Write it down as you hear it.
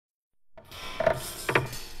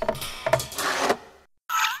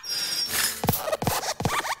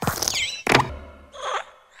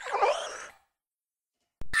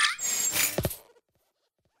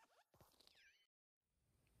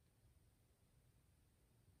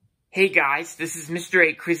Hey guys, this is Mr.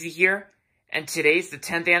 A. Crizzy here, and today's the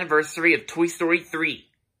 10th anniversary of Toy Story 3.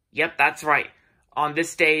 Yep, that's right. On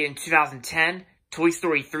this day in 2010, Toy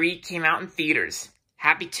Story 3 came out in theaters.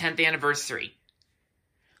 Happy 10th anniversary.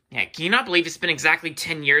 Yeah, can you not believe it's been exactly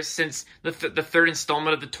 10 years since the third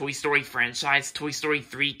installment of the Toy Story franchise, Toy Story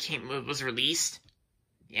 3, was released?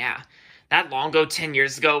 Yeah, that long ago, 10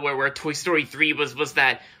 years ago, where Toy Story 3 was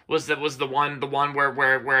the one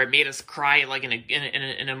where it made us cry like in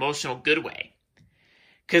an emotional good way.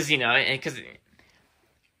 Cause I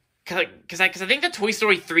think that Toy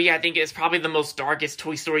Story 3 I think is probably the most darkest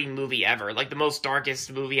Toy Story movie ever, like the most darkest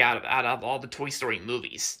movie out of all the Toy Story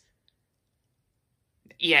movies.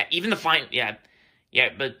 Yeah, even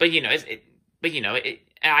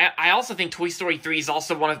I also think Toy Story 3 is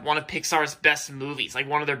also one of Pixar's best movies, like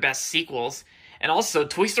one of their best sequels. And also,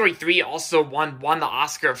 Toy Story 3 also won the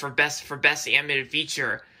Oscar for best animated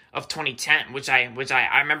feature of 2010, which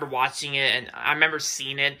I remember watching it and I remember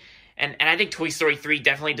seeing it, and I think Toy Story 3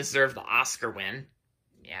 definitely deserved the Oscar win.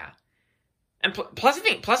 Yeah. And plus I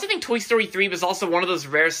think Toy Story 3 was also one of those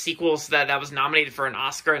rare sequels that was nominated for an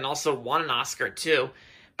Oscar and also won an Oscar too.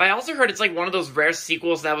 But I also heard it's like one of those rare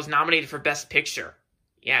sequels that was nominated for Best Picture.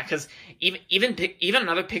 Yeah, because even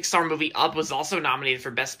another Pixar movie, Up, was also nominated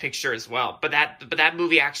for Best Picture as well. But that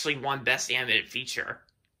movie actually won Best Animated Feature.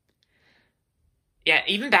 Yeah,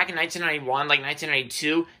 even back in 1991, like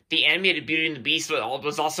 1992, the animated Beauty and the Beast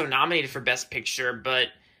was also nominated for Best Picture, but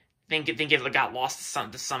I think it got lost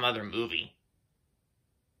to some other movie.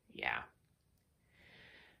 Yeah.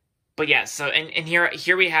 But yeah, so and here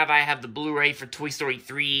I have the Blu-ray for Toy Story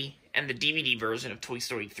 3 and the DVD version of Toy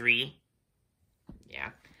Story 3.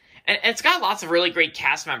 Yeah. And it's got lots of really great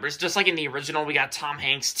cast members. Just like in the original, we got Tom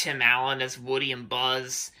Hanks, Tim Allen as Woody and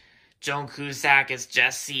Buzz, Joan Cusack as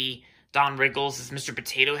Jessie, Don Rickles as Mr.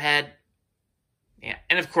 Potato Head. Yeah.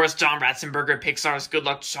 And of course, John Ratzenberger, Pixar's Good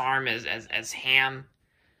Luck Charm as Ham.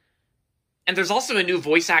 And there's also a new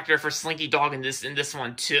voice actor for Slinky Dog in this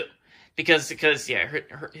one too. Because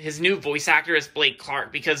his new voice actor is Blake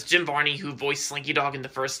Clark, because Jim Varney, who voiced Slinky Dog in the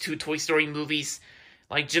first two Toy Story movies,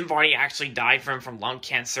 like, Jim Varney actually died from lung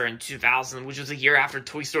cancer in 2000, which was a year after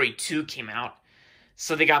Toy Story 2 came out.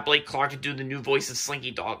 So they got Blake Clark to do the new voice of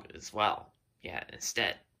Slinky Dog as well. Yeah,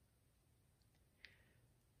 instead.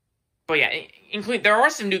 But yeah, there are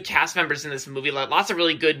some new cast members in this movie. Like, lots of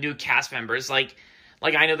really good new cast members. Like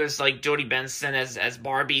I know there's like Jodie Benson as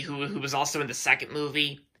Barbie, who was also in the second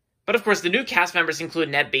movie. But of course, the new cast members include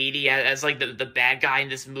Ned Beatty as like the bad guy in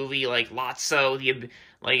this movie, like Lotso,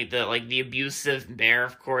 the abusive bear,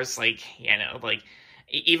 of course,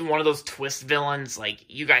 even one of those twist villains, like,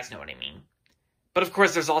 you guys know what I mean. But of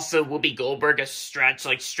course, there's also Whoopi Goldberg as Stretch.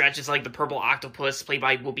 Like, Stretch is like the purple octopus played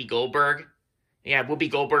by Whoopi Goldberg. Yeah,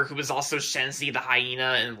 Whoopi Goldberg, who was also Shenzi the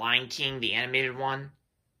hyena in Lion King, the animated one.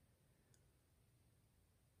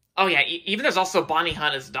 Oh yeah, even there's also Bonnie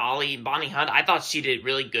Hunt as Dolly. Bonnie Hunt, I thought she did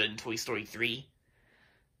really good in Toy Story 3.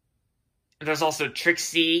 And there's also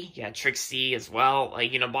Trixie, Trixie as well,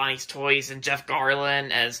 like, Bonnie's Toys, and Jeff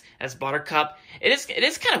Garlin as Buttercup. It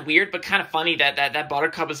is kind of weird, but kind of funny that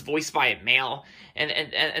Buttercup is voiced by a male,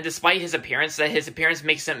 and despite his appearance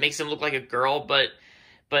makes him look like a girl, but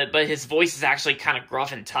his voice is actually kind of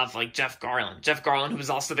gruff and tough, like Jeff Garlin, who was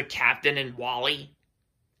also the captain in WALL-E.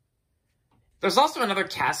 There's also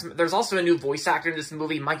a new voice actor in this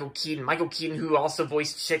movie, Michael Keaton. Michael Keaton, who also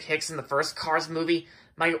voiced Chick Hicks in the first Cars movie.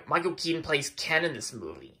 Michael Keaton plays Ken in this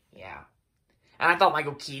movie. Yeah. And I thought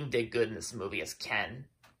Michael Keaton did good in this movie as Ken.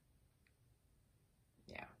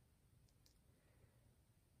 Yeah.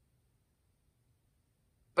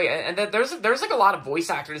 But yeah, and there's like a lot of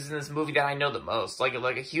voice actors in this movie that I know the most. Like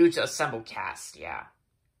a huge assembled cast, yeah.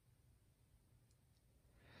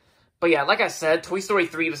 But yeah, like I said, Toy Story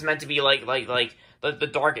 3 was meant to be like the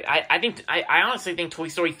dark. I honestly think Toy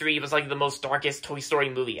Story 3 was like the most darkest Toy Story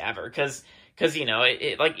movie ever, because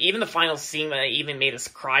like, even the final scene even made us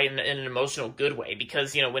cry in an emotional good way,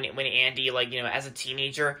 because when Andy, like, as a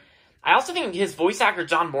teenager. I also think his voice actor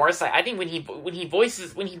John Morris, I think when he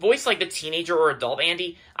voiced like the teenager or adult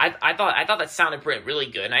Andy, I thought that sounded really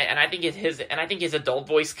good, and I think his adult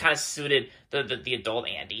voice kind of suited the adult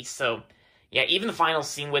Andy. So yeah, even the final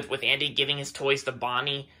scene with Andy giving his toys to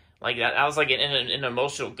Bonnie, like that was like in an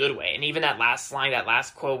emotional good way. And even that last line, that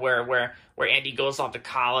last quote where Andy goes off to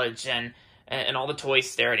college and all the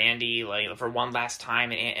toys stare at Andy like for one last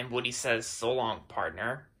time, and Woody says, "So long,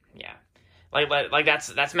 partner." Yeah, like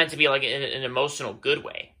that's meant to be like in an emotional good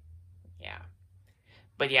way. Yeah,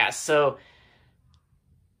 but yeah, so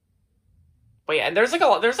But yeah, and there's like a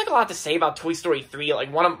lot to say about Toy Story 3,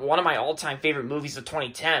 like one of my all-time favorite movies of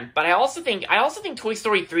 2010. But I also think Toy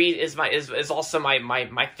Story 3 is also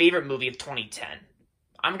my favorite movie of 2010.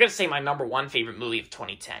 I'm gonna say my number one favorite movie of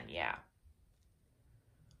 2010, yeah.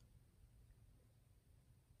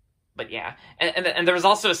 But yeah, and there was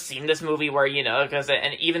also a scene in this movie where, you know,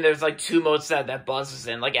 and even there's like two modes that Buzz was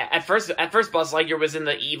in. Like at first Buzz Lightyear was in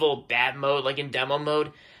the evil bad mode, like in demo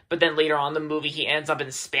mode. But then later on in the movie, he ends up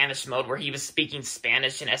in Spanish mode where he was speaking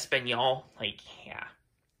Spanish and Espanol. Like, yeah,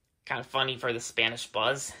 kind of funny for the Spanish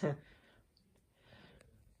Buzz.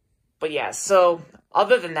 But yeah, so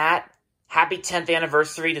other than that, happy 10th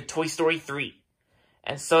anniversary to Toy Story 3.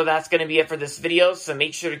 And so that's going to be it for this video. So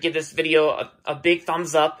make sure to give this video a big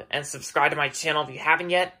thumbs up and subscribe to my channel if you haven't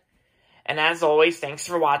yet. And as always, thanks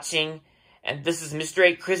for watching. And this is Mr.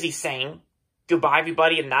 A. Crizzy saying goodbye,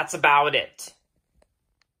 everybody, and that's about it.